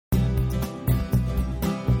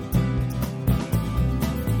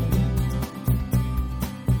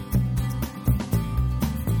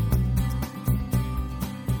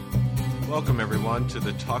Welcome, everyone, to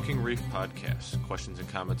the Talking Reef podcast. Questions and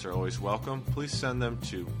comments are always welcome. Please send them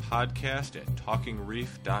to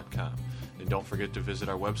podcast@talkingreef.com. And don't forget to visit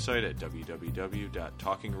our website at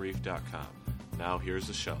www.talkingreef.com. Now, here's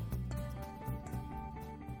the show.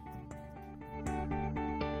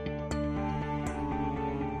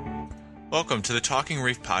 Welcome to the Talking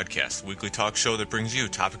Reef podcast, the weekly talk show that brings you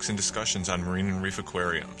topics and discussions on marine and reef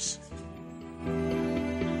aquariums.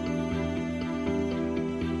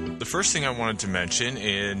 The first thing I wanted to mention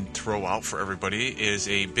and throw out for everybody is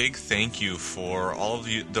a big thank you for all of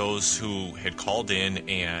those who had called in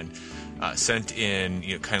and sent in,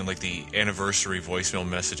 kind of like the anniversary voicemail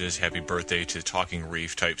messages, happy birthday to Talking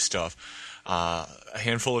Reef type stuff. A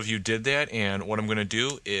handful of you did that, and what I'm going to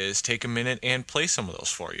do is take a minute and play some of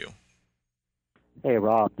those for you. Hey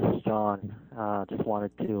Rob, this is John. Just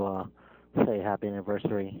wanted to say happy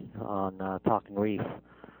anniversary on Talking Reef.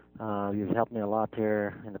 You've helped me a lot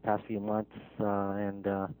here in the past few months, and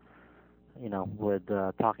with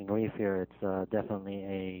Talking Reef here, it's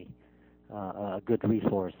definitely a good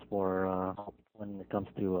resource for when it comes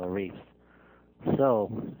to reefs.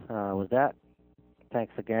 So, with that,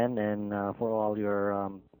 thanks again, and for all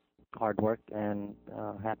your hard work, and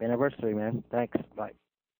happy anniversary, man. Thanks. Bye.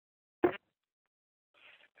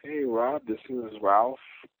 Hey Rob, this is Ralph,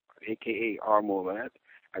 aka Armolet.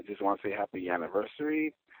 I just want to say happy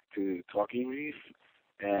anniversary to Talking Reef,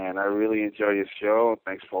 and I really enjoy your show.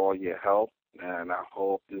 Thanks for all your help, and I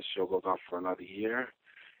hope this show goes on for another year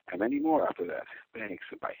and many more after that. Thanks.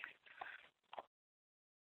 Bye.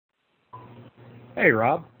 Hey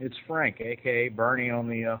Rob, it's Frank, aka Bernie on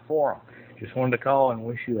the forum. Just wanted to call and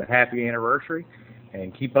wish you a happy anniversary,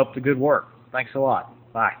 and keep up the good work. Thanks a lot.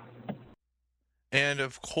 Bye. And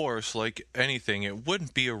of course, like anything, it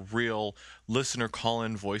wouldn't be a real listener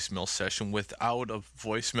call-in voicemail session without a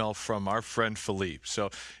voicemail from our friend Philippe. So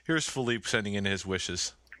here's Philippe sending in his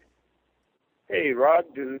wishes. Hey Rod,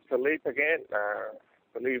 this is Philippe again.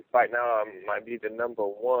 Philippe right now might be the number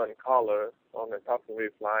one caller on the Talking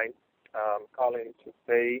Reef line. Calling to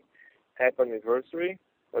say happy anniversary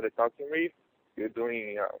for the Talking Reef. You're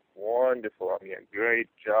doing wonderful. A great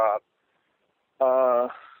job.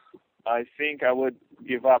 I think I would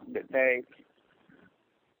give up the tank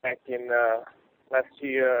back in last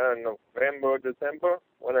year, November, December,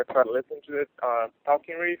 when I started listening to this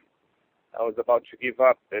Talking Reef. I was about to give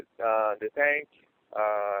up the tank.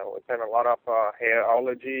 We had a lot of hair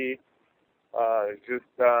allergy,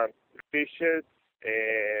 just fishes,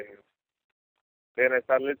 and then I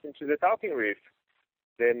started listening to the Talking Reef.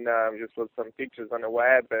 Then just with some pictures on the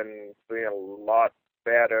web and doing a lot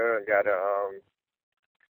better. I got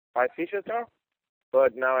 5 fishes now,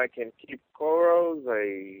 but now I can keep corals.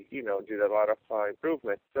 I, did a lot of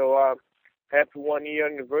improvements. So happy 1 year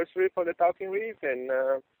anniversary for the Talking Reef, and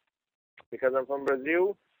because I'm from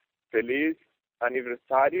Brazil, feliz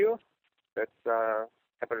aniversario. That's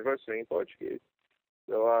happy anniversary in Portuguese.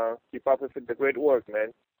 So keep up with the great work,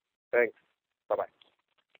 man. Thanks. Bye-bye.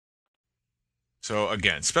 So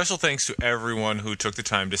again, special thanks to everyone who took the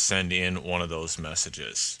time to send in one of those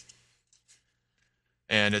messages.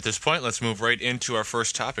 And at this point, let's move right into our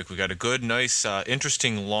first topic. We got a good, nice,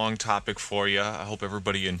 interesting, long topic for you. I hope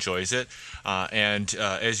everybody enjoys it. And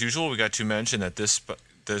as usual, we got to mention that this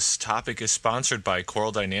topic is sponsored by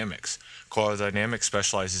Coral Dynamics. Coral Dynamics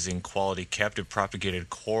specializes in quality captive propagated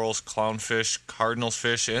corals, clownfish,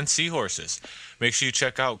 cardinalfish, and seahorses. Make sure you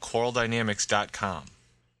check out coraldynamics.com.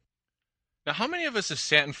 Now, how many of us have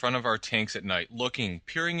sat in front of our tanks at night, looking,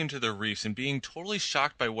 peering into the reefs, and being totally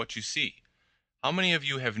shocked by what you see? How many of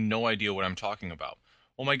you have no idea what I'm talking about?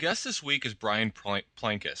 Well, my guest this week is Brian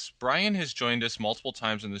Plankus. Brian has joined us multiple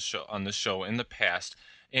times on this show in the past,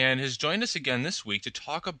 and has joined us again this week to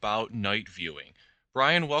talk about night viewing.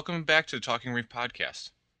 Brian, welcome back to the Talking Reef podcast.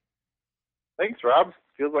 Thanks, Rob.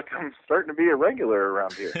 Feels like I'm starting to be a regular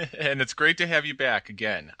around here. And it's great to have you back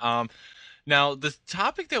again. Now, the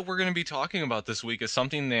topic that we're going to be talking about this week is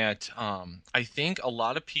something that I think a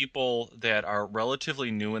lot of people that are relatively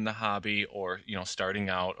new in the hobby, or starting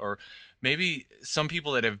out, or maybe some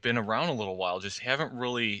people that have been around a little while just haven't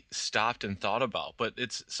really stopped and thought about. But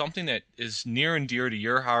it's something that is near and dear to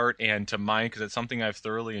your heart and to mine, because it's something I've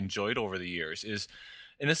thoroughly enjoyed over the years.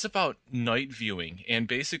 And it's about night viewing, and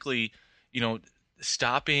basically,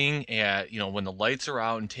 stopping at when the lights are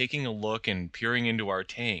out and taking a look and peering into our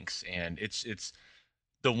tanks, and it's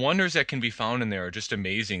the wonders that can be found in there are just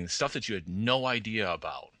amazing, stuff that you had no idea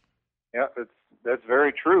about. Yeah, that's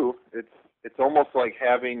very true. It's almost like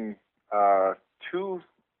having two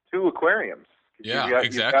aquariums. Yeah,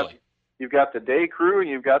 exactly. You've got the day crew and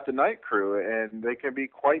you've got the night crew, and they can be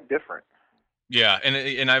quite different. Yeah,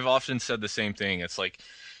 and I've often said the same thing. It's like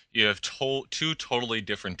you have two totally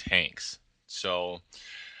different tanks. So,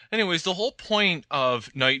 anyways, the whole point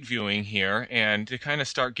of night viewing here, and to kind of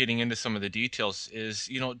start getting into some of the details, is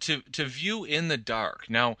to view in the dark.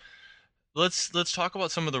 Now, let's talk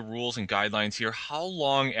about some of the rules and guidelines here. How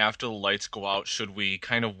long after the lights go out should we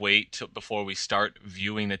kind of wait before we start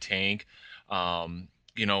viewing the tank? And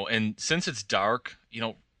since it's dark,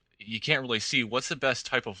 you can't really see. What's the best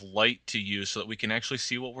type of light to use so that we can actually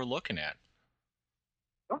see what we're looking at?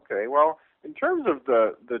 Okay, well, in terms of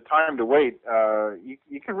the time to wait,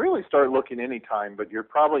 you can really start looking any time, but you're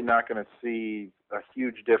probably not going to see a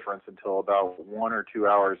huge difference until about 1 or 2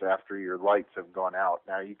 hours after your lights have gone out.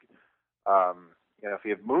 Now, if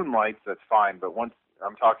you have moonlights, that's fine, but once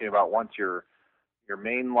I'm talking about once your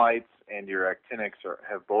main lights and your actinics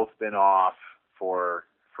have both been off for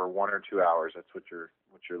 1 or 2 hours, that's what you're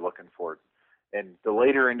looking for. And the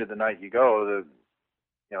later into the night you go,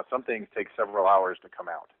 some things take several hours to come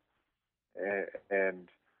out.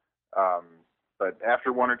 But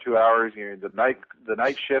after 1 or 2 hours, the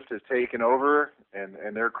night shift has taken over,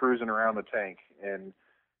 and they're cruising around the tank. And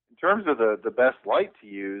in terms of the best light to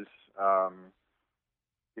use,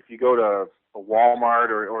 if you go to a Walmart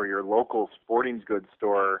or your local sporting goods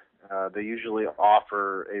store, they usually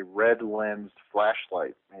offer a red lensed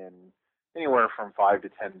flashlight, and anywhere from $5 to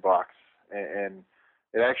 $10, and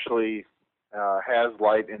it actually has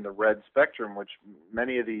light in the red spectrum, which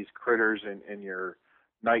many of these critters in your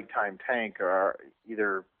nighttime tank are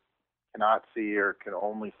either cannot see or can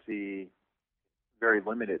only see very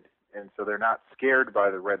limited, and so they're not scared by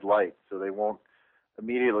the red light, so they won't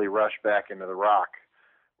immediately rush back into the rock.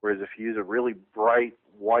 Whereas if you use a really bright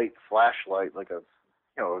white flashlight, like a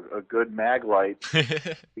good mag light,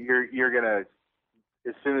 you're gonna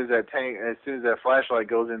as soon as that flashlight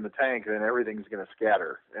goes in the tank, then everything's gonna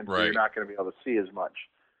scatter, and so you're not gonna be able to see as much.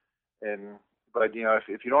 But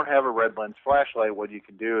if you don't have a red lens flashlight, what you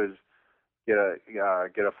can do is get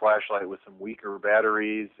a flashlight with some weaker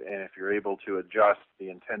batteries, and if you're able to adjust the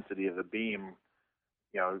intensity of the beam,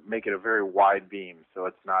 make it a very wide beam, so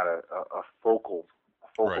it's not a focal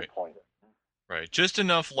point. Right, just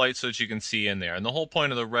enough light so that you can see in there. And the whole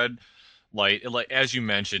point of the red light, like as you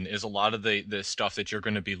mentioned, is a lot of the stuff that you're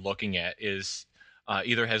going to be looking at is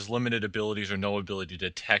either has limited abilities or no ability to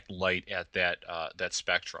detect light at that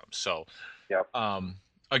spectrum. So,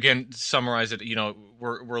 again, to summarize it,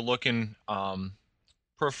 we're looking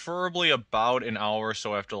preferably about an hour or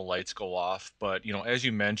so after the lights go off. But as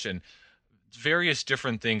you mentioned, various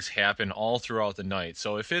different things happen all throughout the night.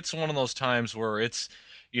 So if it's one of those times where it's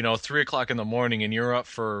 3 o'clock in the morning and you're up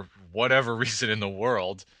for whatever reason in the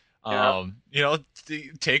world,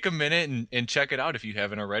 take a minute and check it out. If you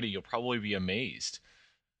haven't already, you'll probably be amazed.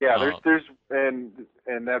 Yeah,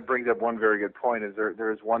 and that brings up one very good point. Is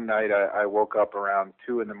there's one night I woke up around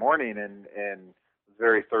 2 in the morning and was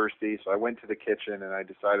very thirsty, so I went to the kitchen and I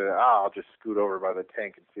decided I'll just scoot over by the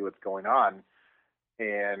tank and see what's going on,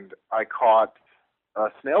 and I caught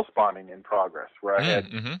snail spawning in progress, where I had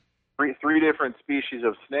three different species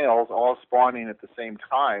of snails all spawning at the same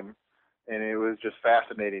time, and it was just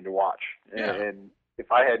fascinating to watch. Yeah. And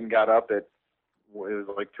if I hadn't got up at it was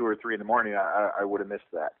like 2 or 3 in the morning, I would have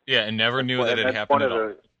missed that. Yeah, and never knew that it happened at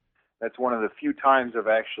all. That's one of the few times I've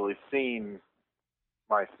actually seen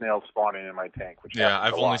my snails spawning in my tank.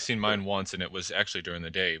 I've only seen mine once, and it was actually during the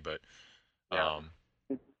day. But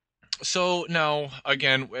so now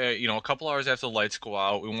again, a couple hours after the lights go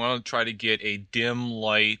out, we want to try to get a dim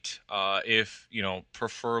light, if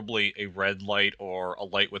preferably a red light or a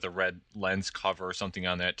light with a red lens cover or something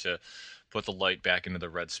on that to put the light back into the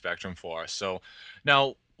red spectrum for us. So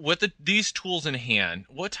now with these tools in hand,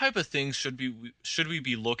 what type of things should we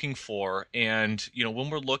be looking for? And when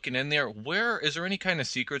we're looking in there, where is there any kind of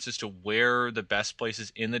secrets as to where the best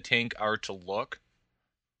places in the tank are to look?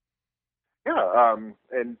 Yeah,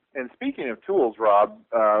 and speaking of tools, Rob,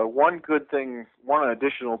 one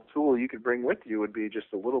additional tool you could bring with you would be just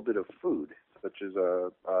a little bit of food, such as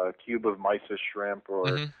a cube of mysis shrimp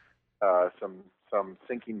or some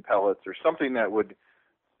sinking pellets or something that would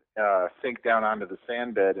sink down onto the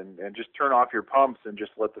sand bed and just turn off your pumps and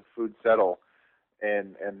just let the food settle.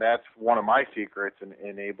 And that's one of my secrets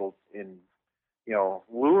in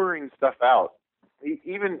luring stuff out.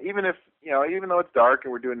 Even though it's dark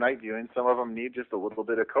and we're doing night viewing, some of them need just a little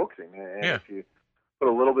bit of coaxing. And if you put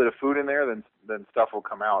a little bit of food in there, then stuff will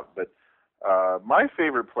come out. But my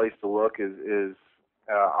favorite place to look is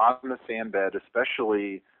on the sand bed,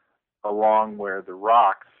 especially along where the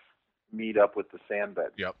rocks meet up with the sand bed.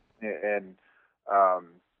 Yep. And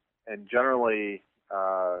generally,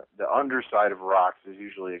 the underside of rocks is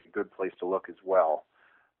usually a good place to look as well.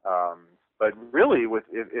 But really,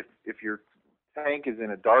 if your tank is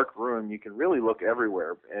in a dark room, you can really look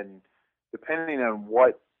everywhere. And depending on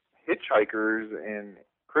what hitchhikers and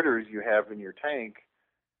critters you have in your tank,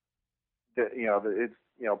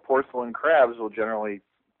 porcelain crabs will generally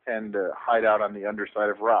tend to hide out on the underside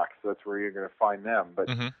of rocks. So that's where you're going to find them. But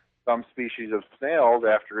some species of snails,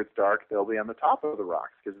 after it's dark, they'll be on the top of the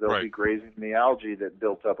rocks because they'll be grazing the algae that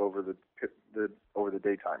built up over the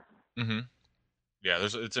daytime. Mm-hmm. Yeah,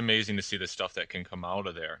 it's amazing to see the stuff that can come out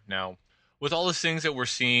of there. Now, with all the things that we're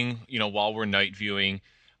seeing, while we're night viewing,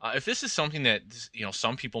 if this is something that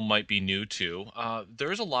some people might be new to,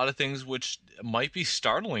 there's a lot of things which might be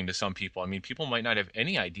startling to some people. I mean, people might not have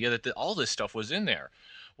any idea that all this stuff was in there.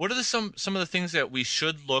 What are some of the things that we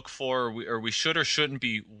should look for, or we should or shouldn't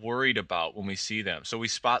be worried about when we see them? So we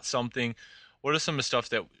spot something. What are some of the stuff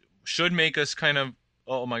that should make us kind of,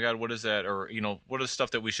 oh my God, what is that? Or what are the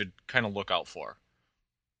stuff that we should kind of look out for?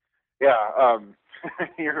 Yeah,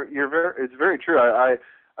 it's very true. I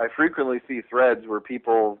frequently see threads where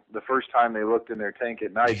people, the first time they looked in their tank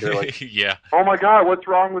at night, they're like, "Yeah, oh my God, what's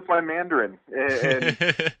wrong with my mandarin?" And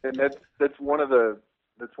that's one of the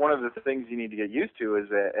things you need to get used to is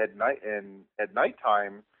that at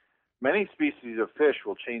nighttime, many species of fish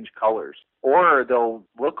will change colors, or they'll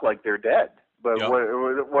look like they're dead. But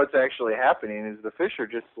what's actually happening is the fish are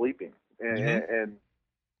just sleeping, and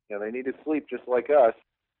they need to sleep just like us.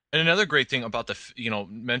 And another great thing about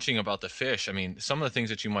mentioning about the fish, I mean, some of the things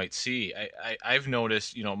that you might see, I've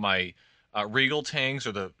noticed, my regal tangs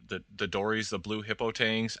or the dories, the blue hippo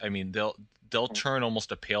tangs, I mean, they'll turn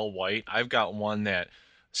almost a pale white. I've got one that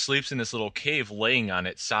sleeps in this little cave laying on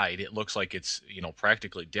its side. It looks like it's,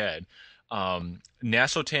 practically dead.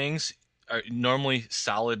 Nasso tangs are normally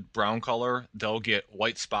solid brown color. They'll get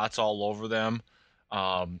white spots all over them.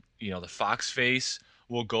 The fox face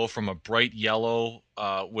will go from a bright yellow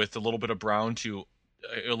with a little bit of brown to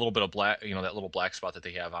a little bit of black, that little black spot that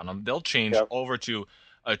they have on them. They'll change over to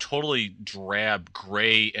a totally drab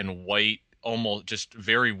gray and white, almost just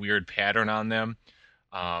very weird pattern on them.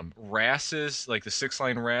 Wrasses, like the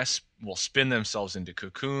 6-line wrasse, will spin themselves into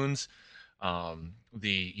cocoons.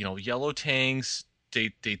 The yellow tangs,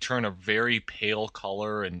 they turn a very pale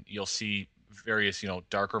color, and you'll see various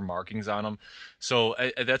darker markings on them. So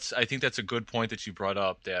I think that's a good point that you brought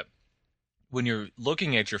up, that when you're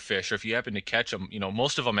looking at your fish, or if you happen to catch them,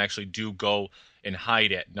 most of them actually do go and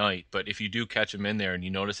hide at night. But if you do catch them in there and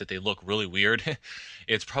you notice that they look really weird,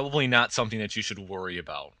 it's probably not something that you should worry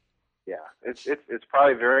about. Yeah, it's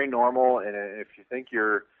probably very normal. And if you think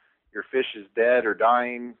your fish is dead or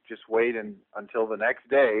dying, just wait until the next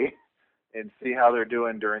day and see how they're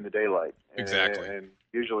doing during the daylight. Exactly. And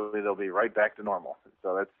usually they'll be right back to normal.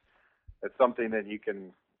 So that's something that you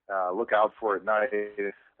can look out for at night.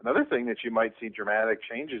 Another thing that you might see dramatic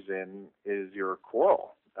changes in is your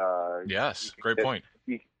coral. Yes, great point.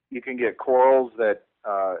 You can get corals that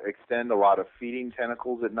extend a lot of feeding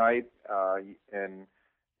tentacles at night, and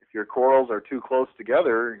if your corals are too close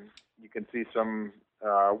together, you can see some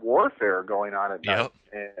warfare going on at night,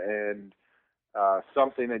 and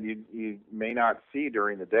something that you may not see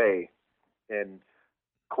during the day. And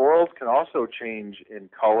corals can also change in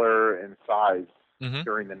color and size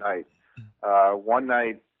during the night. One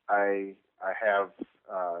night I have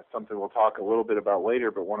something we'll talk a little bit about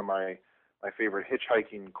later, but one of my favorite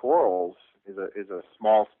hitchhiking corals is a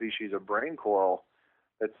small species of brain coral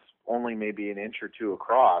that's only maybe an inch or two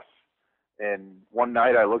across. And one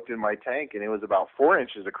night I looked in my tank and it was about 4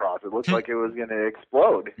 inches across. It looked like it was going to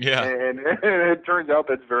explode. Yeah. And it turns out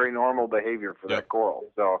that's very normal behavior for that coral.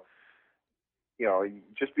 So,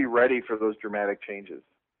 just be ready for those dramatic changes.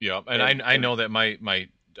 Yeah. And I know that my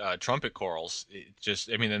trumpet corals,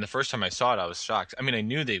 and the first time I saw it, I was shocked. I mean, I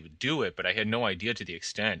knew they would do it, but I had no idea to the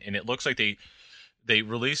extent. And it looks like they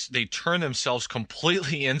turn themselves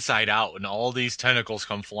completely inside out, and all these tentacles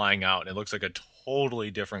come flying out, and it looks like a totally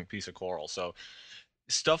different piece of coral. So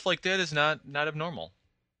stuff like that is not abnormal.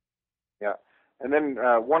 Yeah. And then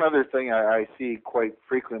one other thing I see quite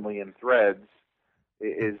frequently in threads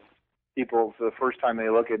is people, for the first time they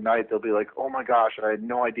look at night, they'll be like, oh my gosh, I had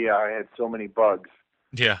no idea I had so many bugs.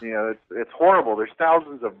 Yeah. It's horrible. There's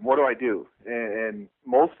thousands of them. What do I do? And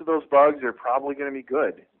most of those bugs are probably going to be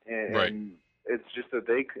good. And it's just that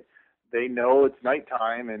they know it's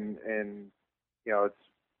nighttime, and it's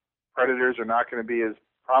predators are not going to be as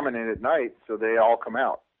prominent at night, so they all come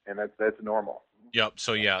out, and that's normal. Yep.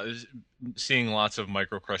 So seeing lots of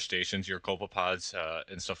microcrustaceans, your copepods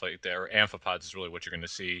and stuff like that, or amphipods is really what you're going to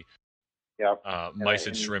see. Yep. Mice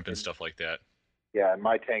and shrimp and stuff like that. yeah, in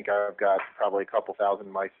my tank I've got probably a couple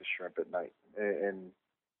thousand mysis shrimp at night, and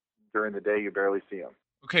during the day you barely see them.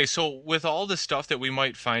 Okay, so with all the stuff that we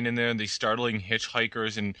might find in there, these startling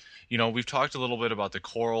hitchhikers, and we've talked a little bit about the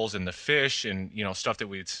corals and the fish, and stuff that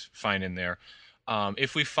we'd find in there.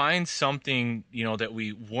 If we find something that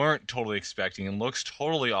we weren't totally expecting and looks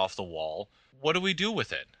totally off the wall, what do we do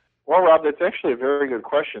with it? Well, Rob, that's actually a very good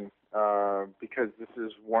question, because this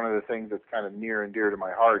is one of the things that's kind of near and dear to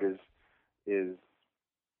my heart is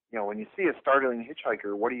when you see a startling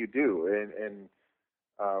hitchhiker, what do you do? And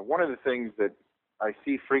one of the things that I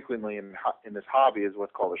see frequently in this hobby is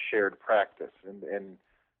what's called a shared practice,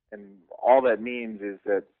 and all that means is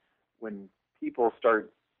that when people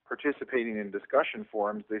start participating in discussion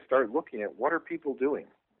forums, they start looking at what are people doing,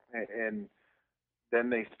 and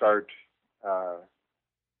then they start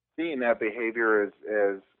seeing that behavior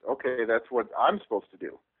as okay, that's what I'm supposed to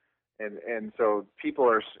do, and so people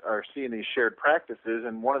are seeing these shared practices,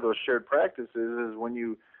 and one of those shared practices is when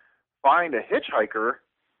you find a hitchhiker.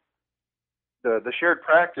 The shared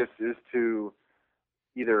practice is to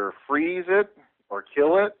either freeze it or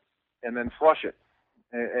kill it and then flush it.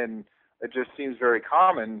 And it just seems very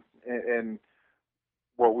common. And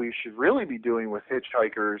what we should really be doing with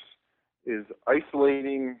hitchhikers is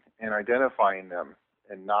isolating and identifying them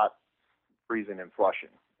and not freezing and flushing.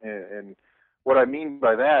 And what I mean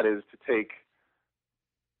by that is to take,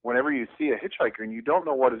 whenever you see a hitchhiker and you don't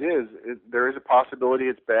know what it is, there is a possibility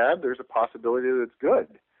it's bad, there's a possibility that it's good.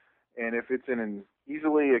 And if it's in an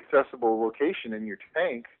easily accessible location in your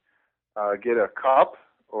tank, get a cup,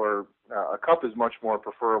 or a cup is much more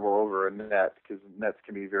preferable over a net because nets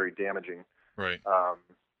can be very damaging. Right.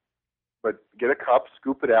 But get a cup,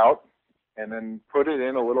 scoop it out, and then put it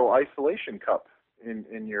in a little isolation cup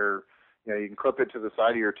in your, you can clip it to the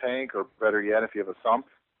side of your tank, or better yet, if you have a sump,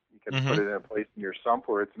 you can put it in a place in your sump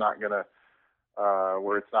where it's not gonna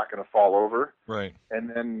fall over. Right. And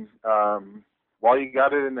then while you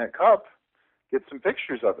got it in that cup, get some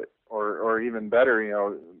pictures of it, or even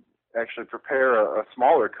better, actually prepare a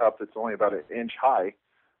smaller cup that's only about an inch high,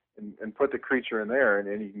 and put the creature in there, and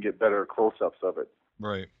then you can get better close-ups of it.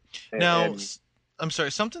 Right. And I'm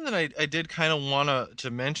sorry, something that I did kind of want to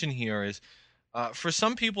mention here is, for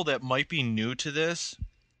some people that might be new to this,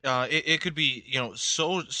 it could be,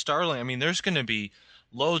 so startling. I mean, there's going to be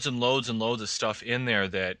loads and loads and loads of stuff in there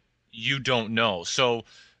that you don't know. So,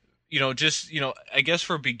 I guess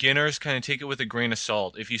for beginners, kind of take it with a grain of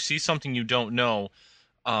salt. If you see something you don't know,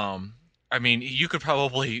 I mean, you could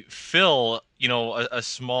probably fill, a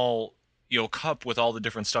small, cup with all the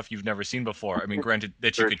different stuff you've never seen before. I mean, granted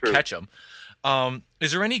that you could catch them.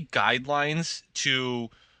 Is there any guidelines to,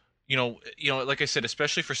 like I said,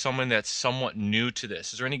 especially for someone that's somewhat new to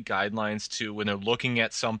this, is there any guidelines to, when they're looking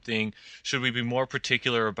at something, should we be more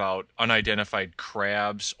particular about unidentified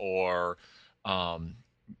crabs, or,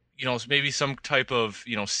 maybe some type of,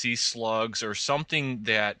 sea slugs or something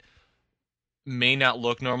that may not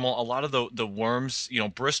look normal? A lot of the worms,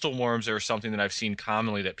 Bristol worms are something that I've seen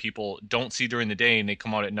commonly that people don't see during the day, and they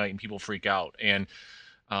come out at night and people freak out. And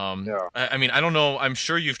I mean, I don't know. I'm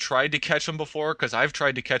sure you've tried to catch them before, because I've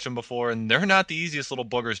tried to catch them before, and they're not the easiest little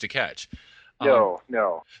boogers to catch. No.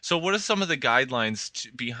 So what are some of the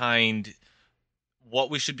guidelines behind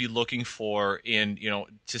what we should be looking for in,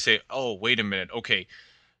 to say, oh, wait a minute, okay,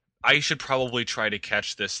 I should probably try to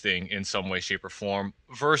catch this thing in some way, shape, or form,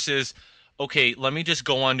 versus, okay, let me just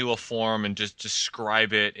go onto a forum and just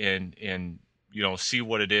describe it and see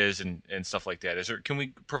what it is and stuff like that. Can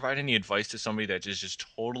we provide any advice to somebody that is just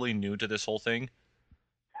totally new to this whole thing?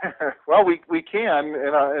 Well, we can,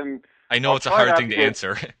 and I know it's a hard thing to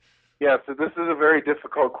answer. Yeah, so this is a very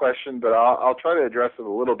difficult question, but I'll try to address it a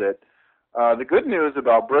little bit. The good news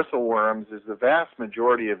about bristle worms is the vast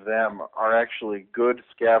majority of them are actually good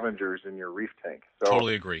scavengers in your reef tank. So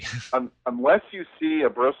totally agree. Unless you see a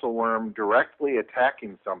bristle worm directly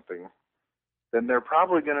attacking something, then they're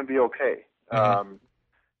probably going to be okay. Mm-hmm.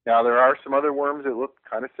 Now, there are some other worms that look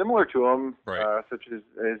kind of similar to them, right. Such as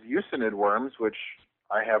eucinid worms, which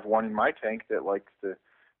I have one in my tank that likes to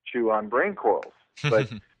chew on brain corals. But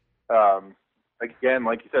again,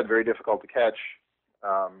 like you said, very difficult to catch.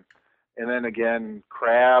 And then again,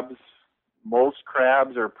 crabs. Most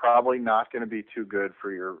crabs are probably not going to be too good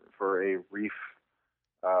for a reef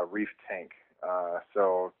tank.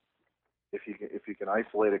 So if you can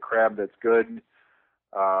isolate a crab that's good,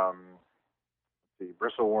 the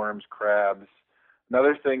bristle worms, crabs.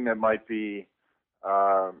 Another thing that might be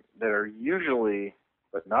that are usually,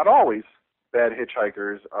 but not always, bad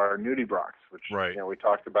hitchhikers are nudibranchs, which right. We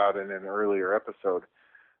talked about in an earlier episode.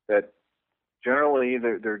 That generally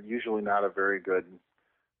they're usually not a very good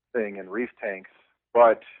thing in reef tanks,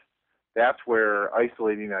 but that's where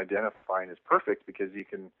isolating and identifying is perfect, because if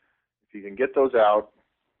you can get those out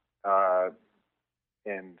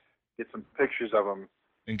and get some pictures of them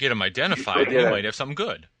and get them identified, you might have something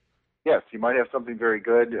good. Yes, you might have something very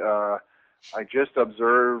good. I just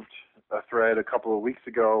observed a thread a couple of weeks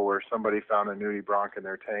ago where somebody found a nudibranch in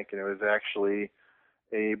their tank, and it was actually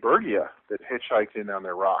a Bergia that hitchhiked in on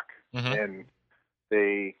their rock. Mm-hmm. And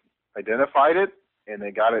they identified it, and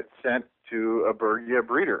they got it sent to a Bergia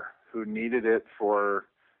breeder who needed it for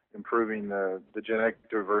improving the genetic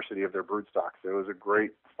diversity of their broodstocks. It was a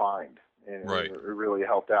great find, and it really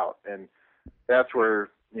helped out. And that's where,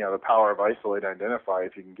 the power of isolate and identify.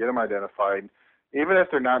 If you can get them identified, even if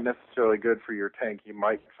they're not necessarily good for your tank, you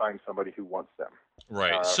might find somebody who wants them.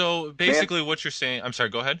 Right. So basically what you're saying, I'm sorry,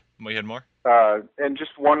 go ahead. You had more? And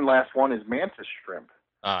just one last one is mantis shrimp.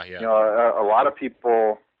 Ah, yeah. A lot of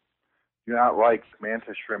people do not like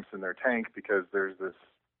mantis shrimps in their tank because there's this,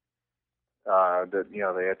 that,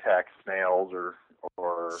 they attack snails or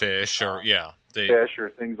fish fish or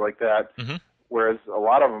things like that. Mm-hmm. Whereas a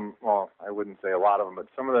lot of them, well, I wouldn't say a lot of them, but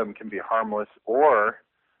some of them can be harmless, or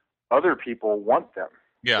other people want them.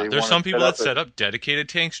 Yeah, there's some people that set up dedicated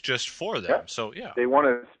tanks just for them. Yeah. So, yeah. They want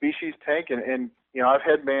a species tank, and I've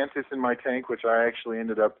had mantis in my tank, which I actually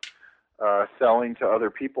ended up selling to other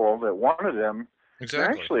people that wanted them. Exactly.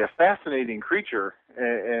 They're actually a fascinating creature,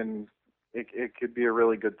 and it could be a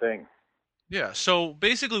really good thing. Yeah, so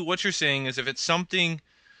basically what you're saying is if it's something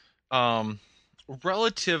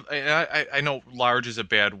relative, I know large is a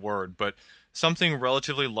bad word, but something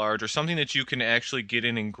relatively large or something that you can actually get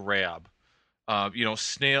in and grab.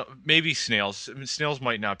 Maybe snails. Snails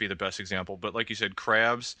might not be the best example, but like you said,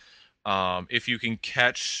 crabs. If you can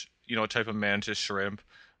catch, a type of mantis shrimp,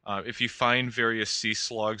 if you find various sea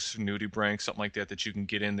slugs, nudibranchs, something like that you can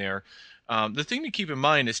get in there. The thing to keep in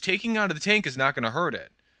mind is taking out of the tank is not going to hurt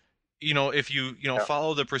it. If you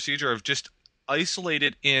follow the procedure of just isolate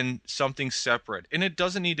it in something separate, and it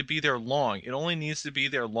doesn't need to be there long. It only needs to be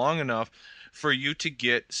there long enough for you to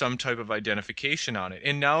get some type of identification on it.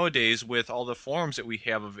 And nowadays, with all the forms that we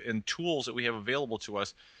have and tools that we have available to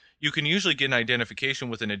us, you can usually get an identification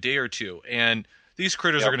within a day or two. And these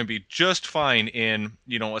critters are going to be just fine in,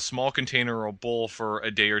 a small container or a bowl for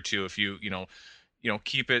a day or two if you,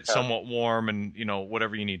 keep it somewhat warm and,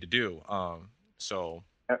 whatever you need to do.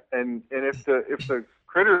 And if the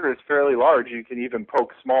critter is fairly large, you can even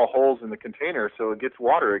poke small holes in the container so it gets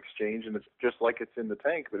water exchange, and it's just like it's in the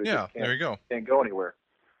tank, but it just can't go anywhere.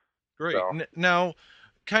 Great. So. Now,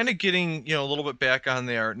 kind of getting a little bit back on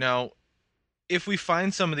there. Now, if we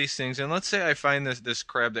find some of these things, and let's say I find this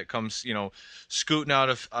crab that comes scooting out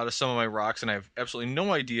of some of my rocks, and I have absolutely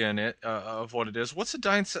no idea in it of what it is. What's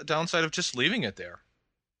the downside of just leaving it there?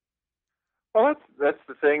 Well, that's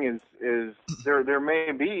the thing is there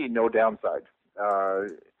may be no downside.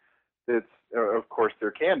 Of course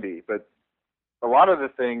there can be, but a lot of the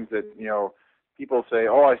things that people say,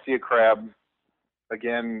 oh, I see a crab.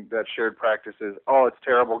 Again, that shared practice is, oh, it's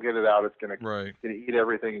terrible, get it out. It's gonna eat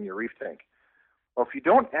everything in your reef tank. Well, if you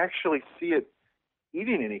don't actually see it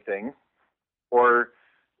eating anything, or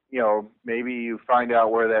maybe you find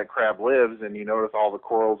out where that crab lives and you notice all the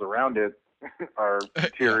corals around it are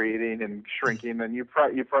deteriorating and shrinking, then you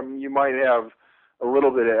might have a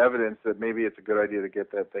little bit of evidence that maybe it's a good idea to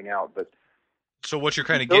get that thing out. But so what you're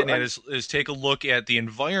kind of getting at is take a look at the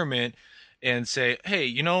environment and say,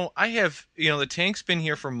 hey, I have, the tank's been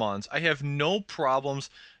here for months. I have no problems,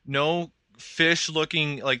 no fish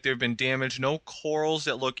looking like they've been damaged, no corals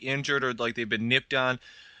that look injured or like they've been nipped on.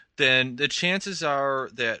 Then the chances are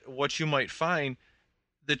that what you might find,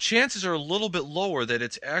 the chances are a little bit lower that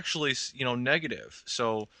it's actually, negative.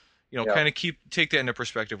 So, kind of take that into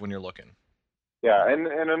perspective when you're looking. Yeah, and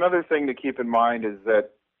another thing to keep in mind is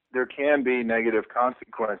that there can be negative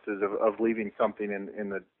consequences of leaving something in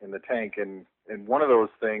the tank, and one of those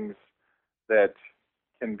things that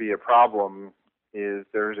can be a problem is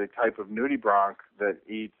there's a type of nudibranch that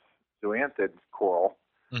eats zoanthid coral,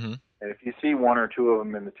 mm-hmm. and if you see one or two of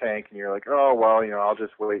them in the tank, and you're like, oh well, I'll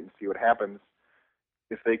just wait and see what happens.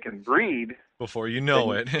 If they can breed before you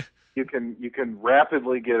know it, you can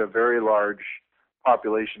rapidly get a very large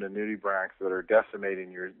population of nudibranchs that are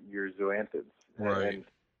decimating your zoanthids. Right. And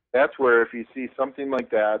that's where if you see something like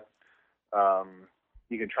that,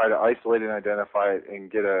 you can try to isolate and identify it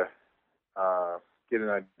and get an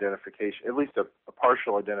identification, at least a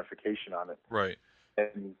partial identification on it. Right.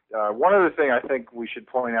 And one other thing I think we should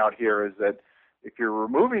point out here is that if you're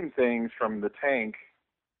removing things from the tank,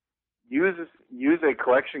 use a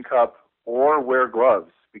collection cup or wear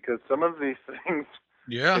gloves, because some of these things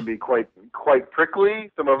can be quite quite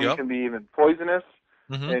prickly. Some of them Yep. can be even poisonous,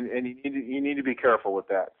 Mm-hmm. and you need to be careful with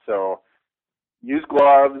that. So use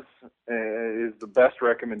gloves is the best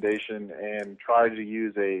recommendation, and try to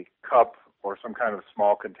use a cup or some kind of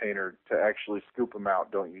small container to actually scoop them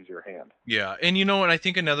out. Don't use your hand. Yeah, and and I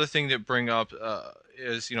think another thing to bring up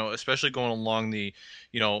is, especially going along the,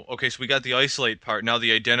 okay, so we got the isolate part, now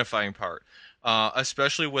the identifying part.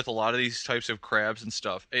 Especially with a lot of these types of crabs and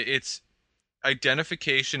stuff, it's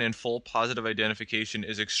identification, and full positive identification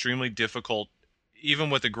is extremely difficult, even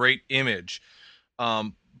with a great image.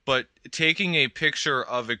 But taking a picture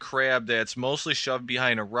of a crab that's mostly shoved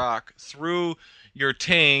behind a rock through your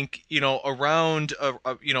tank, around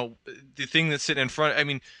the thing that's sitting in front. I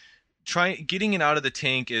mean, getting it out of the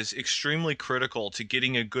tank is extremely critical to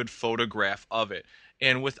getting a good photograph of it.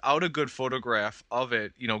 And without a good photograph of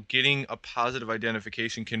it, getting a positive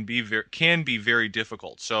identification can be very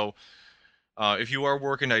difficult. So if you are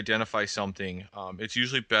working to identify something, it's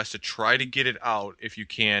usually best to try to get it out if you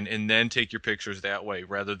can, and then take your pictures that way,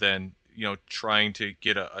 rather than trying to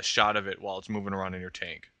get a shot of it while it's moving around in your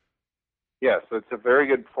tank. Yes, that's a very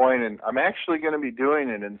good point, and I'm actually going to be doing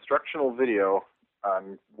an instructional video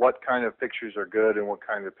on what kind of pictures are good and what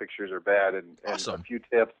kind of pictures are bad, and Awesome. a few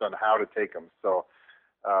tips on how to take them. So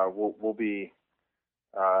we'll be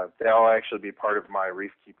that'll actually be part of my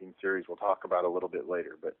reef keeping series. We'll talk about a little bit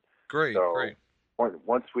later, but. Great.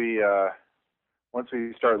 Once we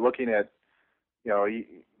start looking at,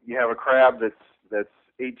 you have a crab that's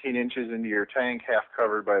 18 inches into your tank, half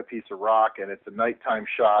covered by a piece of rock, and it's a nighttime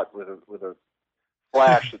shot with a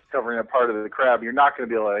flash that's covering a part of the crab. You're not going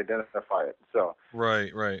to be able to identify it. So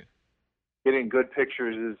Right. getting good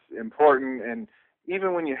pictures is important, and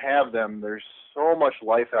even when you have them, there's so much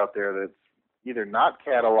life out there that's either not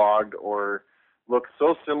cataloged or looks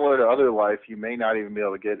so similar to other life, you may not even be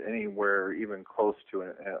able to get anywhere even close to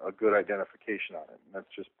a good identification on it. And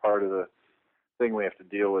that's just part of the thing we have to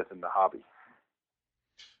deal with in the hobby.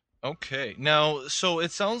 Okay. Now, so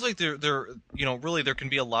it sounds like there really there can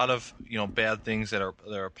be a lot of bad things that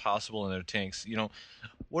are possible in their tanks.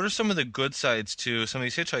 What are some of the good sides to some of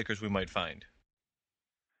these hitchhikers we might find?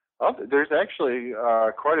 Well, there's actually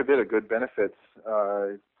quite a bit of good benefits.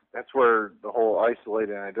 That's where the whole isolate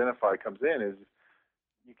and identify comes in. Is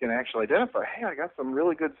you can actually identify, hey, I got some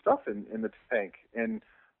really good stuff in the tank. And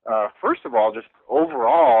first of all, just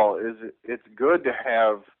overall, it's good to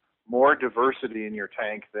have more diversity in your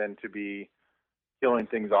tank than to be killing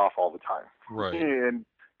things off all the time. Right. And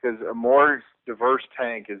because a more diverse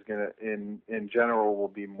tank is gonna, in general, will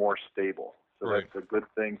be more stable. So Right. That's a good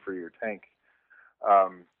thing for your tank.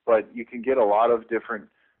 But you can get a lot of different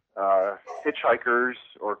hitchhikers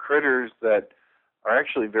or critters that are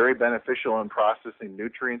actually very beneficial in processing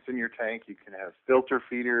nutrients in your tank. You can have filter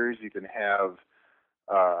feeders. You can have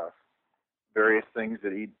various things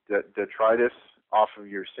that eat detritus off of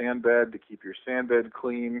your sand bed to keep your sand bed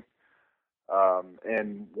clean.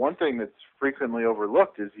 And one thing that's frequently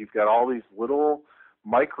overlooked is you've got all these little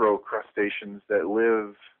micro crustaceans that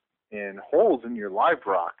live in holes in your live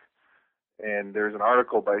rock. And there's an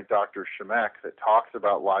article by Dr. Shemek that talks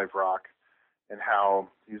about live rock and how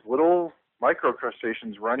these little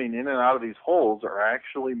microcrustaceans running in and out of these holes are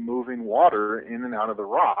actually moving water in and out of the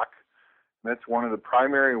rock. And that's one of the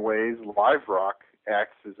primary ways live rock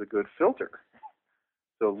acts as a good filter.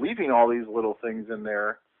 So leaving all these little things in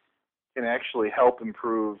there can actually help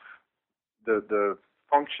improve the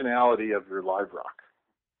functionality of your live rock.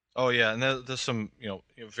 Oh yeah, and there's some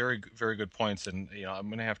very very good points, and I'm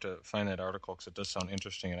gonna have to find that article because it does sound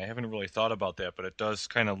interesting, and I haven't really thought about that, but it does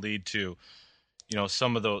kind of lead to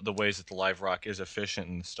some of the ways that the live rock is efficient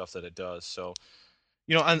and stuff that it does. So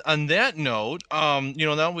on that note,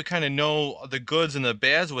 now we kind of know the goods and the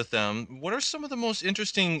bads with them. What are some of the most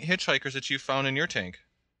interesting hitchhikers that you found in your tank?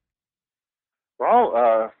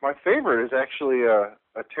 Well, my favorite is actually a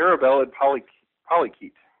terabellid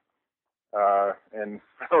polychaete. And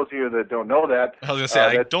for those of you that don't know that, I was gonna say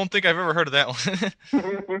I don't think I've ever heard of that one.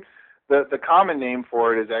 the common name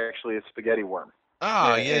for it is actually a spaghetti worm.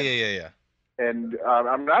 Ah, yeah. And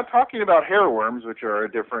I'm not talking about hair worms, which are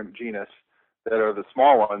a different genus that are the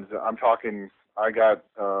small ones. I'm talking. I got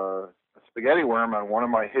a spaghetti worm on one of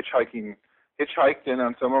my hitchhiked in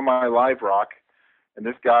on some of my live rock. And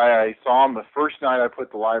this guy, I saw him the first night I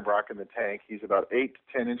put the live rock in the tank. He's about 8 to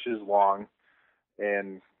 10 inches long,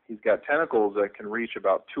 and he's got tentacles that can reach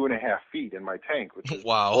about 2.5 feet in my tank, which is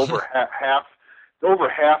wow. over half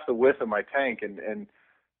the width of my tank. And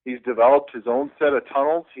he's developed his own set of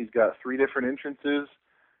tunnels. He's got 3 different entrances,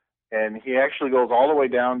 and he actually goes all the way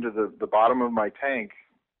down to the bottom of my tank,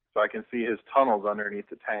 so I can see his tunnels underneath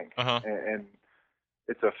the tank. Uh-huh. And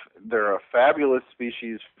they're a fabulous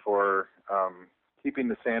species for keeping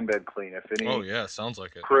the sand bed clean. If any Oh yeah, sounds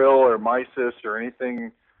like it. krill or mysis or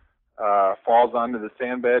anything falls onto the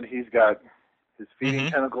sand bed, he's got his feeding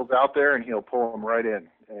tentacles out there, and he'll pull them right in.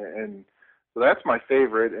 And so that's my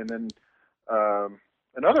favorite. And then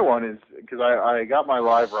another one is because I got my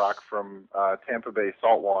live rock from Tampa Bay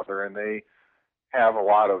Saltwater, and they have a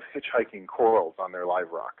lot of hitchhiking corals on their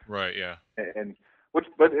live rock. Right. Yeah. And but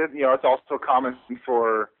it's also common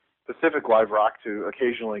for Pacific live rock to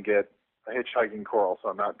occasionally get a hitchhiking coral. So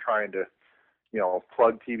I'm not trying to,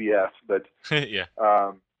 plug TBS, but yeah.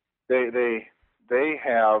 They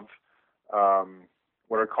have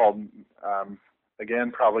what are called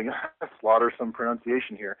again, probably going to slaughter some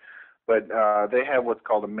pronunciation here, but they have what's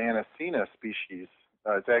called a Manacina species.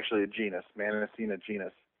 It's actually a genus, Manacina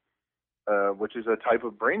genus, which is a type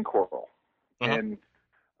of brain coral. And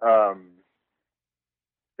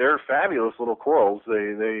they're fabulous little corals.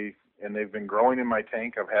 They've been growing in my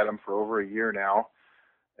tank. I've had them for over a year now,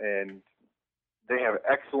 and they have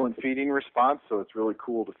excellent feeding response, so it's really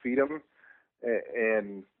cool to feed them.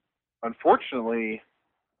 And unfortunately,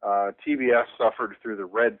 TBS suffered through the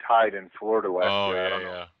red tide in Florida last year. I don't know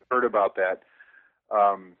if you've heard about that.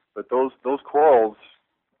 But those corals,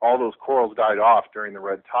 all those corals died off during the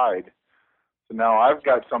red tide. So now I've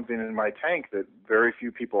got something in my tank that very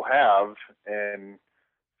few people have, and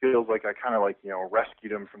feels like I kind of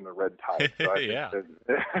rescued them from the red tide. So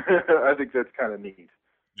I think that's kind of neat.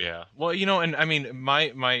 Yeah. Well, and I mean,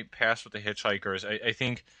 my past with the hitchhikers, I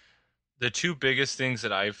think the two biggest things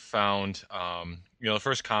that I've found, the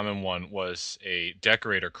first common one was a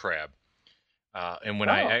decorator crab. And when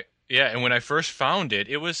when I first found it,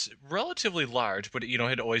 it was relatively large, but it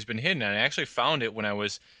had always been hidden. And I actually found it when I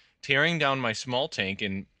was tearing down my small tank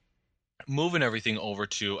and moving everything over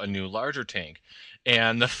to a new larger tank.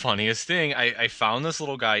 And the funniest thing, I found this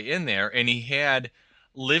little guy in there, and he had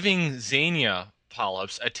living Xenia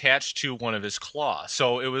polyps attached to one of his claws.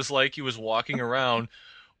 So it was like he was walking around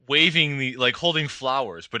waving holding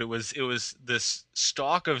flowers, but it was this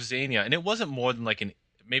stalk of Xenia, and it wasn't more than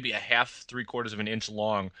maybe a half, 3/4 of an inch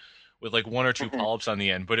long, with one or two polyps on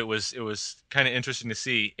the end. But it was kind of interesting to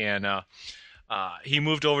see. And he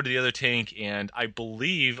moved over to the other tank, and I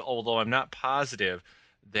believe, although I'm not positive,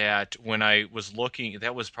 that when I was looking,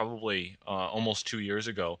 that was probably almost 2 years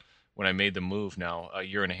ago when I made the move, now a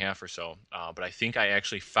year and a half or so. But I think I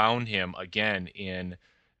actually found him again in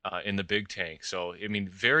the big tank. So, I mean,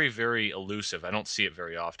 very, very elusive. I don't see it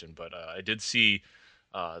very often, but I did see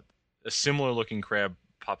a similar looking crab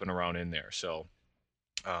popping around in there. So,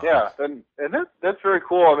 and that's very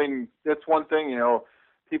cool. I mean, that's one thing,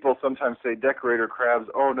 people sometimes say decorator crabs,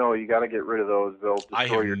 oh no, you got to get rid of those. They'll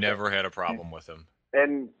destroy your never had a problem with them.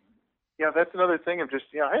 And that's another thing of just,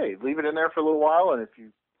 hey, leave it in there for a little while, and if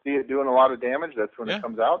you see it doing a lot of damage, that's when it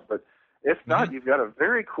comes out. But if not, you've got a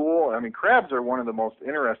very cool, I mean, crabs are one of the most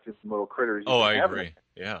interesting little critters you can have. I agree.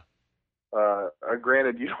 Yeah.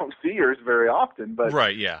 Granted, you don't see yours very often, but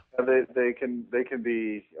right, yeah, they can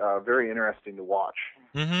be very interesting to watch.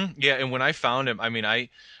 Yeah, and when I found him, I mean,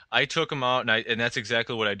 I took him out, and that's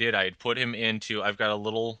exactly what I did. I had put him into, I've got a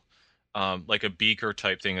little like a beaker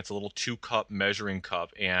type thing. It's a little 2-cup measuring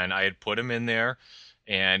cup, and I had put him in there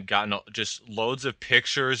and gotten just loads of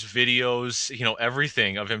pictures, videos,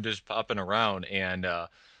 everything of him just popping around. And now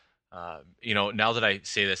that I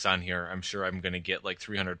say this on here, I'm sure I'm going to get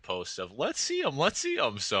 300 posts of let's see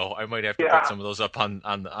him. So I might have to put some of those up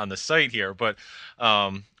on the site here, but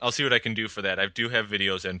I'll see what I can do for that. I do have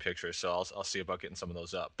videos and pictures, so I'll see about getting some of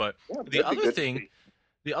those up. But the other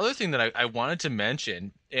thing that I wanted to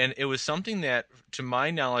mention, and it was something that, to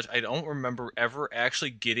my knowledge, I don't remember ever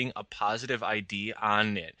actually getting a positive ID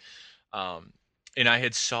on it. And I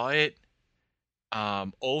had saw it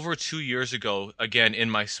over 2 years ago, again, in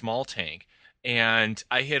my small tank, and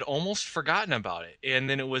I had almost forgotten about it. And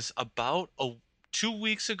then it was about 2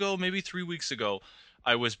 weeks ago, maybe 3 weeks ago,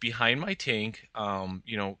 I was behind my tank,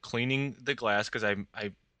 cleaning the glass, because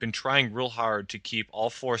I've been trying real hard to keep all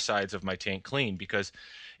 4 sides of my tank clean, because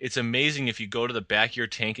it's amazing if you go to the back of your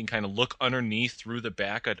tank and kind of look underneath through the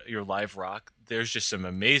back of your live rock, there's just some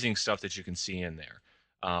amazing stuff that you can see in there.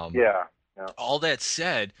 All that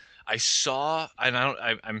said, I saw, and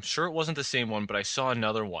I'm sure it wasn't the same one, but I saw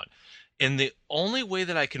another one. And the only way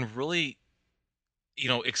that I can really,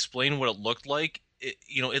 explain what it looked like,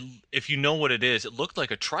 if you know what it is, it looked like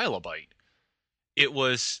a trilobite. It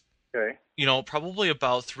was, probably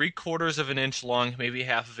about 3/4 of an inch long, maybe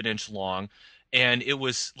half of an inch long, and it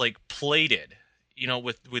was plated,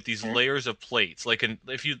 with these layers of plates,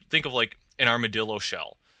 if you think of an armadillo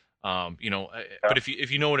shell, But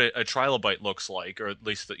if you know what a trilobite looks like, or at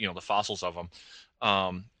least the fossils of them,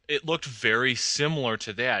 it looked very similar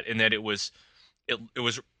to that in that it was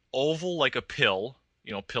oval like a pill,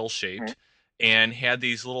 pill shaped, and had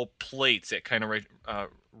these little plates that kind of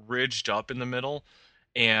ridged up in the middle.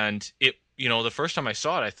 And the first time I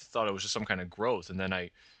saw it, I thought it was just some kind of growth, and then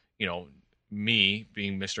me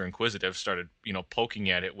being Mr. Inquisitive started poking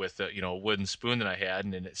at it with a wooden spoon that I had,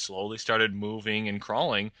 and then it slowly started moving and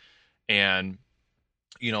crawling. And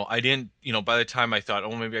I didn't, by the time I thought,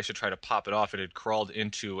 oh, maybe I should try to pop it off, it had crawled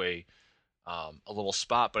into a little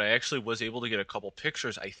spot. But I actually was able to get a couple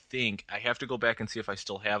pictures. I think I have to go back and see if I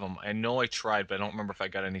still have them. I know I tried, but I don't remember if I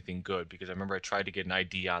got anything good, because I remember I tried to get an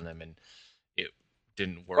ID on them and it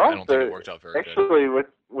didn't work. Well, I don't think it worked out very good. Actually,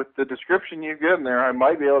 with the description you've given there, I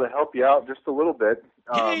might be able to help you out just a little bit.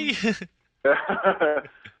 Yay!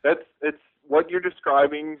 It's what you're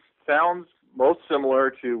describing sounds most similar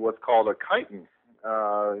to what's called a chiton.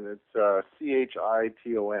 It's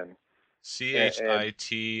Chiton.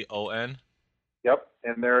 Chiton? Yep,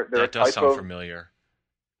 and they're that a does type sound of, familiar.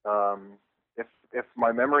 If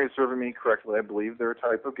my memory is serving me correctly, I believe they're a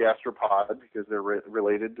type of gastropod because they're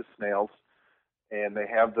related to snails, and they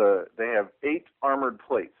have 8 armored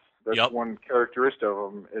plates. That's one characteristic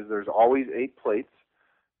of them, is there's always 8 plates.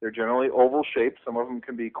 They're generally oval shaped. Some of them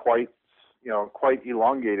can be quite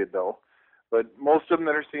elongated though, but most of them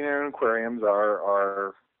that are seen in aquariums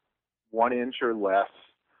are 1 inch or less.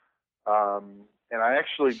 And I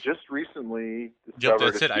actually just recently discovered.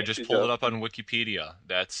 Yep, that's it. I just pulled it up on Wikipedia.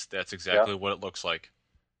 That's exactly what it looks like.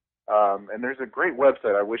 And there's a great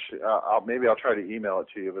website. I wish maybe I'll try to email it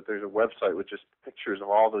to you. But there's a website with just pictures of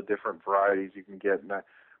all the different varieties you can get.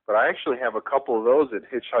 But I actually have a couple of those that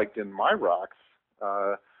hitchhiked in my rocks.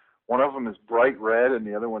 One of them is bright red, and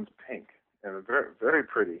the other one's pink, and very, very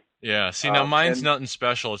pretty. Yeah. See, now mine's nothing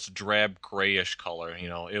special. It's a drab grayish color.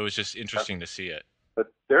 It was just interesting to see it.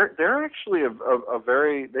 But they're actually a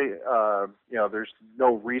very there's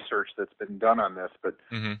no research that's been done on this, but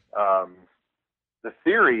the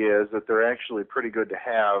theory is that they're actually pretty good to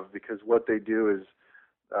have, because what they do is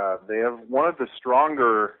they have one of the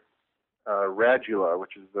stronger radula,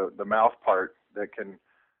 which is the mouth part that can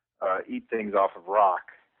eat things off of rock.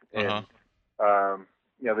 And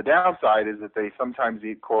the downside is that they sometimes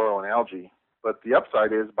eat coral and algae, but the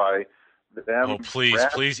upside is by them. Oh,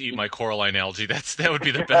 please eat my coralline algae. That would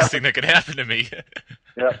be the best thing that could happen to me.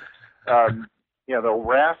 Yeah. They'll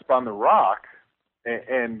rasp on the rock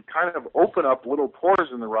and kind of open up little pores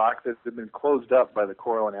in the rock that have been closed up by the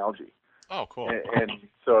coral and algae. Oh, cool. And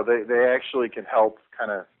so they actually can help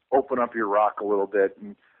kind of open up your rock a little bit.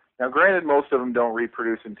 And now, granted, most of them don't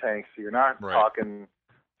reproduce in tanks, so you're not talking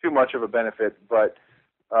too much of a benefit, but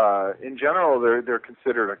in general, they're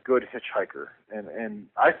considered a good hitchhiker, and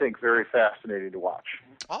I think very fascinating to watch.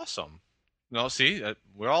 Awesome. No, see,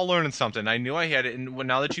 we're all learning something. I knew I had it, and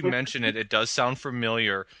now that you mention it, it does sound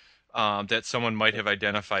familiar. That someone might have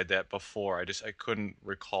identified that before. I couldn't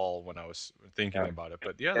recall when I was thinking about it,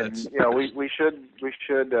 but that's. We should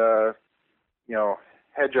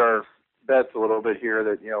hedge our bets a little bit here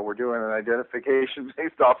that we're doing an identification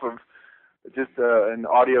based off of just an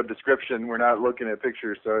audio description. We're not looking at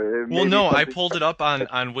pictures. So I pulled it up on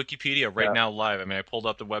Wikipedia right now live. I mean, I pulled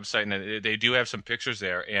up the website, and they do have some pictures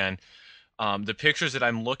there. And the pictures that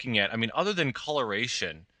I'm looking at, I mean, other than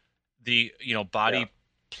coloration, the body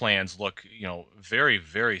plans look very,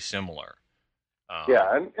 very similar.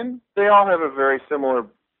 And they all have a very similar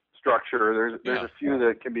structure. There's a few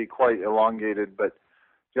that can be quite elongated, but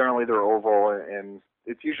generally they're oval, and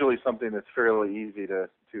it's usually something that's fairly easy to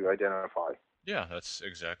identify. Yeah, that's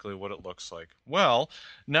exactly what it looks like. Well,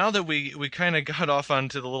 now that we kind of got off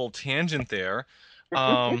onto the little tangent there,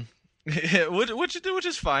 which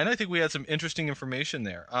is fine. I think we had some interesting information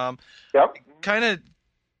there. Kind of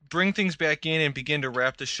bring things back in and begin to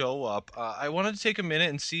wrap the show up. I wanted to take a minute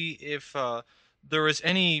and see if there was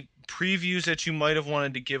any previews that you might have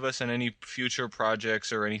wanted to give us on any future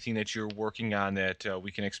projects or anything that you're working on that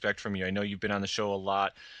we can expect from you. I know you've been on the show a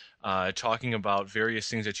lot talking about various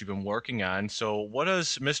things that you've been working on. So what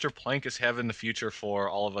does Mr. Plankus have in the future for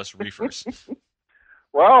all of us reefers?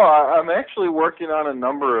 Well, I'm actually working on a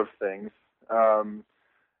number of things.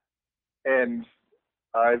 And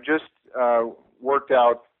I've just worked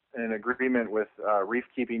out an agreement with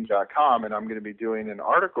reefkeeping.com, and I'm going to be doing an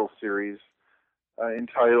article series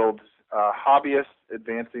entitled Hobbyists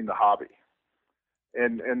Advancing the Hobby.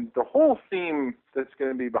 And the whole theme that's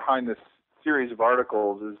going to be behind this series of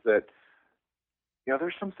articles is that,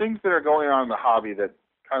 there's some things that are going on in the hobby that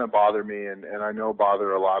kind of bother me, and I know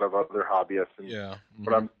bother a lot of other hobbyists. And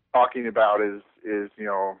what I'm talking about is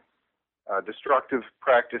destructive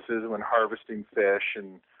practices when harvesting fish,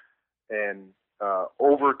 and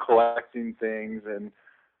over collecting things, and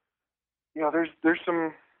there's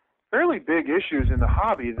some fairly big issues in the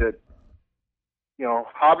hobby that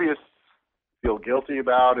hobbyists feel guilty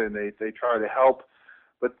about, and they try to help,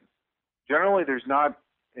 but generally there's not,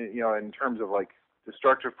 in terms of like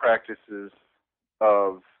destructive practices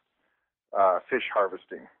of fish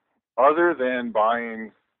harvesting, other than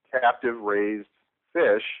buying captive raised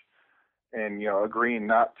fish and agreeing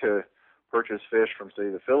not to purchase fish from, say,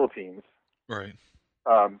 the Philippines. Right.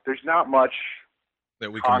 There's not much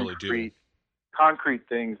that we can really do. Concrete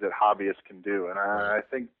things that hobbyists can do, and I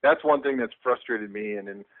think that's one thing that's frustrated me. And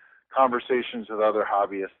in conversations with other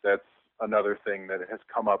hobbyists, that's another thing that has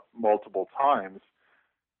come up multiple times.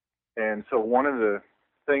 And so one of the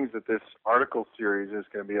things that this article series is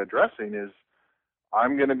going to be addressing is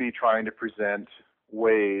I'm going to be trying to present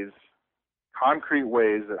concrete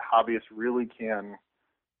ways that hobbyists really can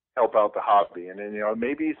help out the hobby. And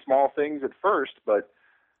maybe small things at first, but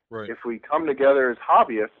if we come together as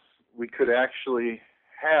hobbyists, we could actually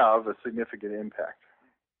have a significant impact.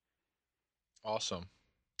 Awesome.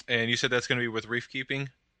 And you said that's going to be with Reef Keeping?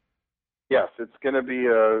 Yes, it's going to be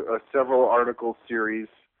a several article series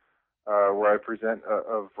where I present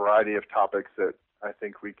a variety of topics that I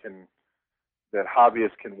think that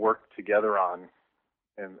hobbyists can work together on,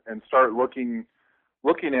 and start looking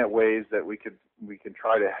at ways that we can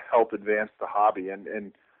try to help advance the hobby.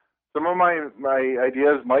 And some of my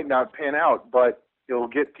ideas might not pan out, but it'll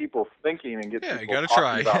get people thinking and get people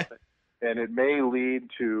talking about it. And it may lead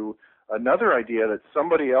to another idea that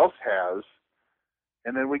somebody else has,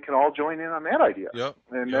 and then we can all join in on that idea. Yep.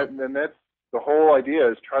 And that's the whole idea,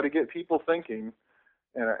 is try to get people thinking.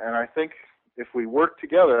 And I think if we work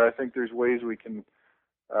together, I think there's ways we can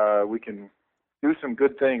do some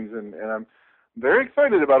good things. And I'm very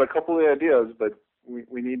excited about a couple of ideas, but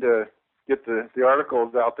we need to get the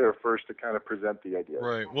articles out there first to kind of present the idea.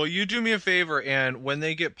 Right. Well, you do me a favor, and when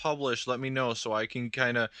they get published, let me know so I can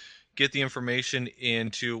kind of get the information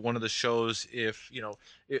into one of the shows. If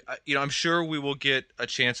I'm sure we will get a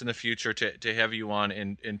chance in the future to have you on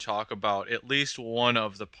and talk about at least one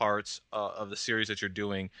of the parts of the series that you're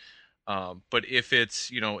doing. But if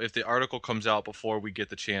it's, if the article comes out before we get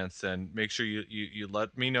the chance, then make sure you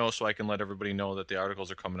let me know so I can let everybody know that the articles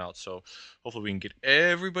are coming out. So hopefully we can get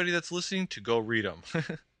everybody that's listening to go read them.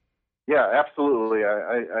 Yeah, absolutely.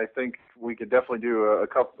 I think we could definitely do a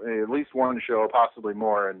couple, at least one show, possibly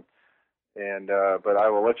more. But I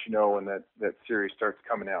will let you know when that series starts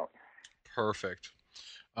coming out. Perfect.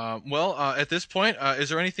 At this point, is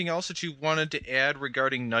there anything else that you wanted to add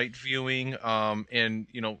regarding night viewing, and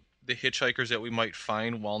the hitchhikers that we might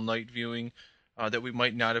find while night viewing, that we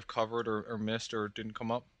might not have covered or missed or didn't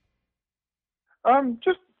come up? One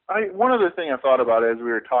other thing I thought about as we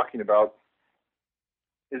were talking about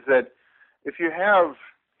is that if you have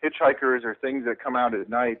hitchhikers or things that come out at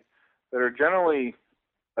night that are generally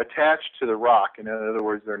attached to the rock, in other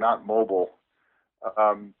words, they're not mobile,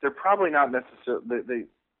 they're probably not necessarily,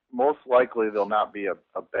 most likely they'll not be a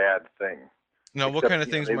bad thing. Now, what kind of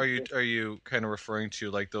things are you kind of referring to,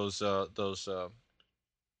 like those worms,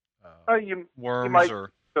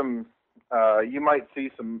 you might see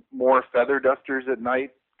some more feather dusters at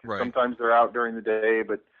night. Right. Sometimes they're out during the day,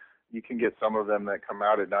 but you can get some of them that come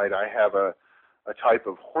out at night. I have a type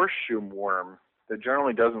of horseshoe worm that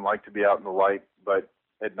generally doesn't like to be out in the light, but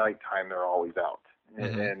at nighttime they're always out.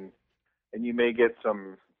 Mm-hmm. And you may get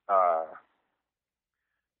some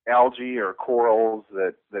algae or corals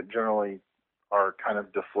that generally are kind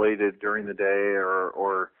of deflated during the day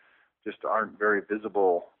or just aren't very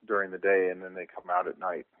visible during the day, and then they come out at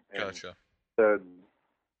night. And gotcha. There's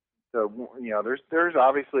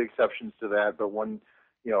obviously exceptions to that, but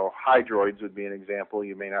hydroids would be an example.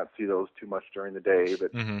 You may not see those too much during the day,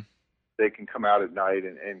 but mm-hmm. they can come out at night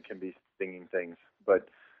and can be stinging things. But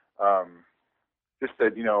just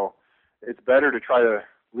that, it's better to try to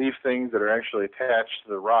leave things that are actually attached to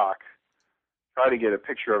the rock. Try to get a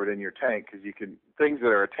picture of it in your tank, because things that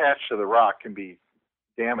are attached to the rock can be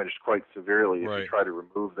damaged quite severely if you try to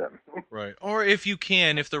remove them. Right. Or if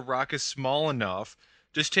the rock is small enough,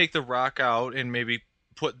 just take the rock out and maybe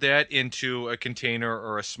put that into a container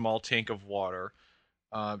or a small tank of water,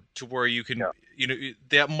 to where you can,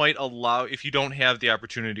 that might allow, if you don't have the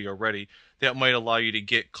opportunity already, that might allow you to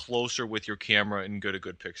get closer with your camera and get a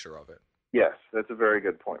good picture of it. Yes, that's a very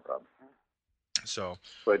good point, Rob. So,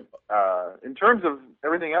 but in terms of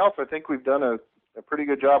everything else, I think we've done a pretty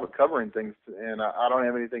good job of covering things, and I don't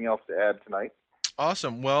have anything else to add tonight.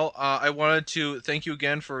 Awesome. Well, I wanted to thank you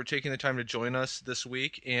again for taking the time to join us this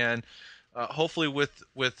week, and hopefully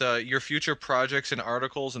with your future projects and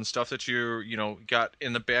articles and stuff that you got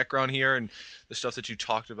in the background here, and the stuff that you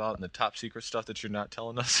talked about and the top secret stuff that you're not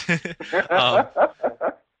telling us.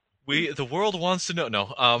 The world wants to know.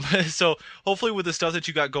 No. So hopefully with the stuff that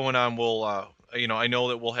you got going on, we'll, I know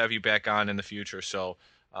that we'll have you back on in the future. So,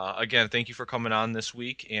 again, thank you for coming on this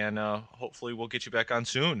week, and hopefully we'll get you back on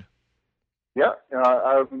soon. Yeah,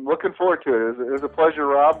 I'm looking forward to it. It was a pleasure,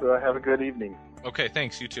 Rob. Have a good evening. Okay,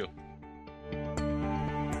 thanks. You too.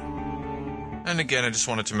 And again, I just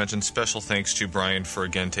wanted to mention special thanks to Brian for,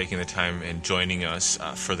 again, taking the time and joining us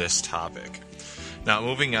for this topic. Now,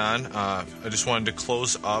 moving on, I just wanted to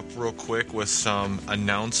close up real quick with some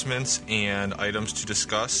announcements and items to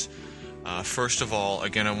discuss. First of all,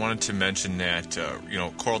 again, I wanted to mention that,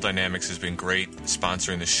 Coral Dynamics has been great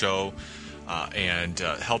sponsoring the show and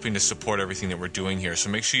helping to support everything that we're doing here.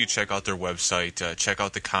 So make sure you check out their website, check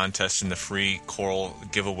out the contests and the free Coral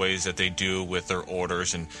giveaways that they do with their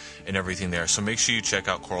orders and everything there. So make sure you check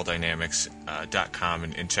out coraldynamics.com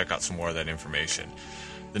and check out some more of that information.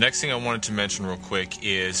 The next thing I wanted to mention real quick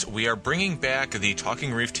is we are bringing back the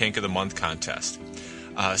Talking Reef Tank of the Month contest.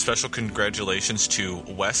 Special congratulations to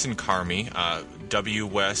Wes and Carmi, W.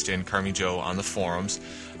 West and Carmi Joe on the forums.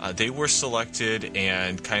 They were selected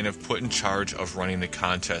and kind of put in charge of running the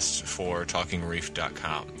contest for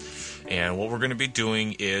TalkingReef.com. And what we're going to be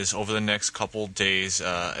doing is over the next couple days, what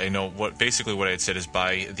I had said is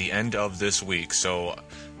by the end of this week, so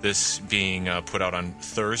this being put out on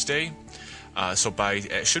Thursday.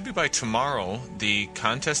 It should be by tomorrow, the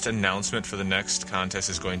contest announcement for the next contest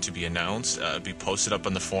is going to be announced, be posted up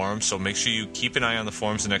on the forum. So make sure you keep an eye on the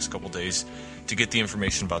forums the next couple days to get the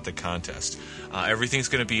information about the contest. Everything's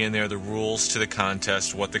going to be in there, the rules to the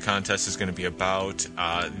contest, what the contest is going to be about,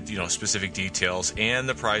 specific details, and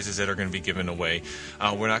the prizes that are going to be given away.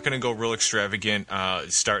 We're not going to go real extravagant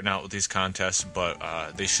starting out with these contests,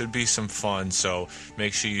 but they should be some fun. So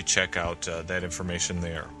make sure you check out that information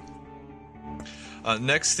there.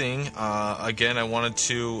 Next thing, again, I wanted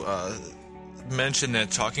to mention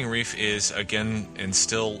that Talking Reef is, again, and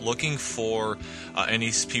still looking for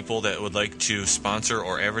any people that would like to sponsor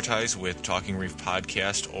or advertise with Talking Reef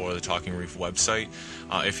Podcast or the Talking Reef website.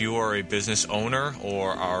 If you are a business owner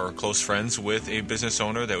or are close friends with a business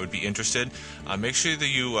owner that would be interested, make sure that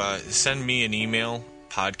you send me an email,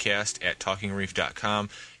 podcast@talkingreef.com,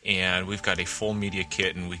 and we've got a full media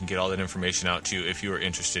kit, and we can get all that information out to you if you are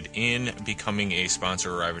interested in becoming a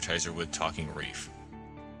sponsor or advertiser with Talking Reef.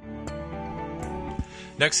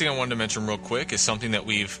 Next thing I wanted to mention real quick is something that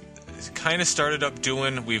we've kind of started up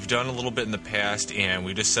doing. We've done a little bit in the past, and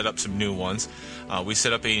we just set up some new ones.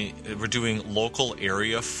 We're doing local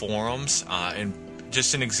area forums, and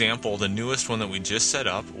just an example, the newest one that we just set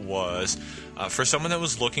up was for someone that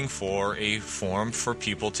was looking for a forum for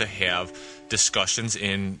people to have discussions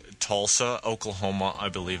in Tulsa, Oklahoma, I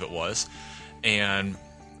believe it was. And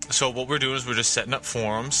so what we're doing is we're just setting up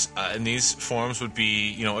forums, and these forums would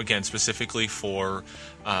be, again, specifically for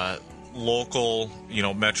local,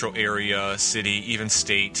 metro area, city, even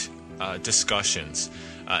state discussions.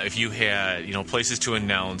 If you had, places to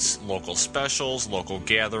announce local specials, local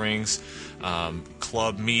gatherings,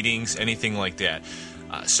 club meetings, anything like that.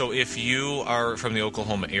 So if you are from the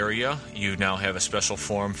Oklahoma area, you now have a special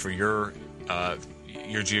forum for your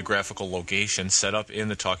geographical location set up in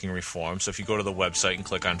the Talking Reef forum. So if you go to the website and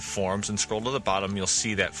click on forums and scroll to the bottom, you'll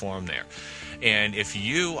see that forum there. And if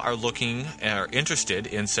you are looking or interested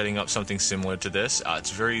in setting up something similar to this,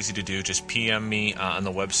 it's very easy to do. Just PM me on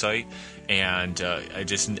the website, and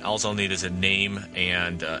all I'll need is a name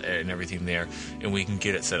and everything there, and we can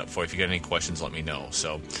get it set up for you. If you got any questions, let me know.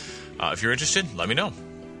 So if you're interested, let me know.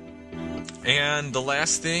 And the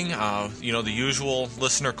last thing, the usual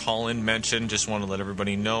listener call-in mention. Just want to let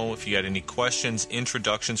everybody know if you had any questions,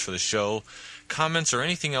 introductions for the show, comments, or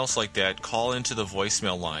anything else like that, call into the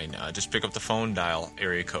voicemail line. Just pick up the phone, dial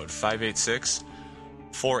area code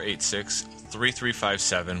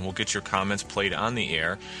 586-486-3357. We'll get your comments played on the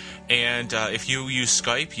air. And if you use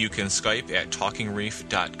Skype, you can Skype at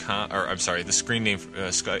talkingreef.com. Or I'm sorry, the screen name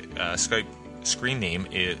Skype screen name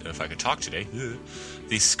is, if I could talk today,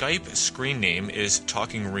 the Skype screen name is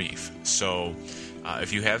Talking Reef. So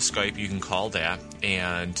if you have Skype, you can call that,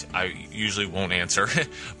 and I usually won't answer,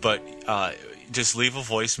 but just leave a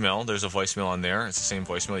voicemail. There's a voicemail on there. It's the same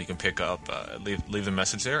voicemail you can pick up. Leave the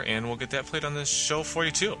message there, and we'll get that played on this show for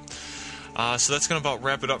you too. So that's going to about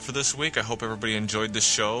wrap it up for this week. I hope everybody enjoyed the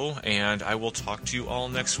show, and I will talk to you all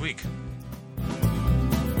next week.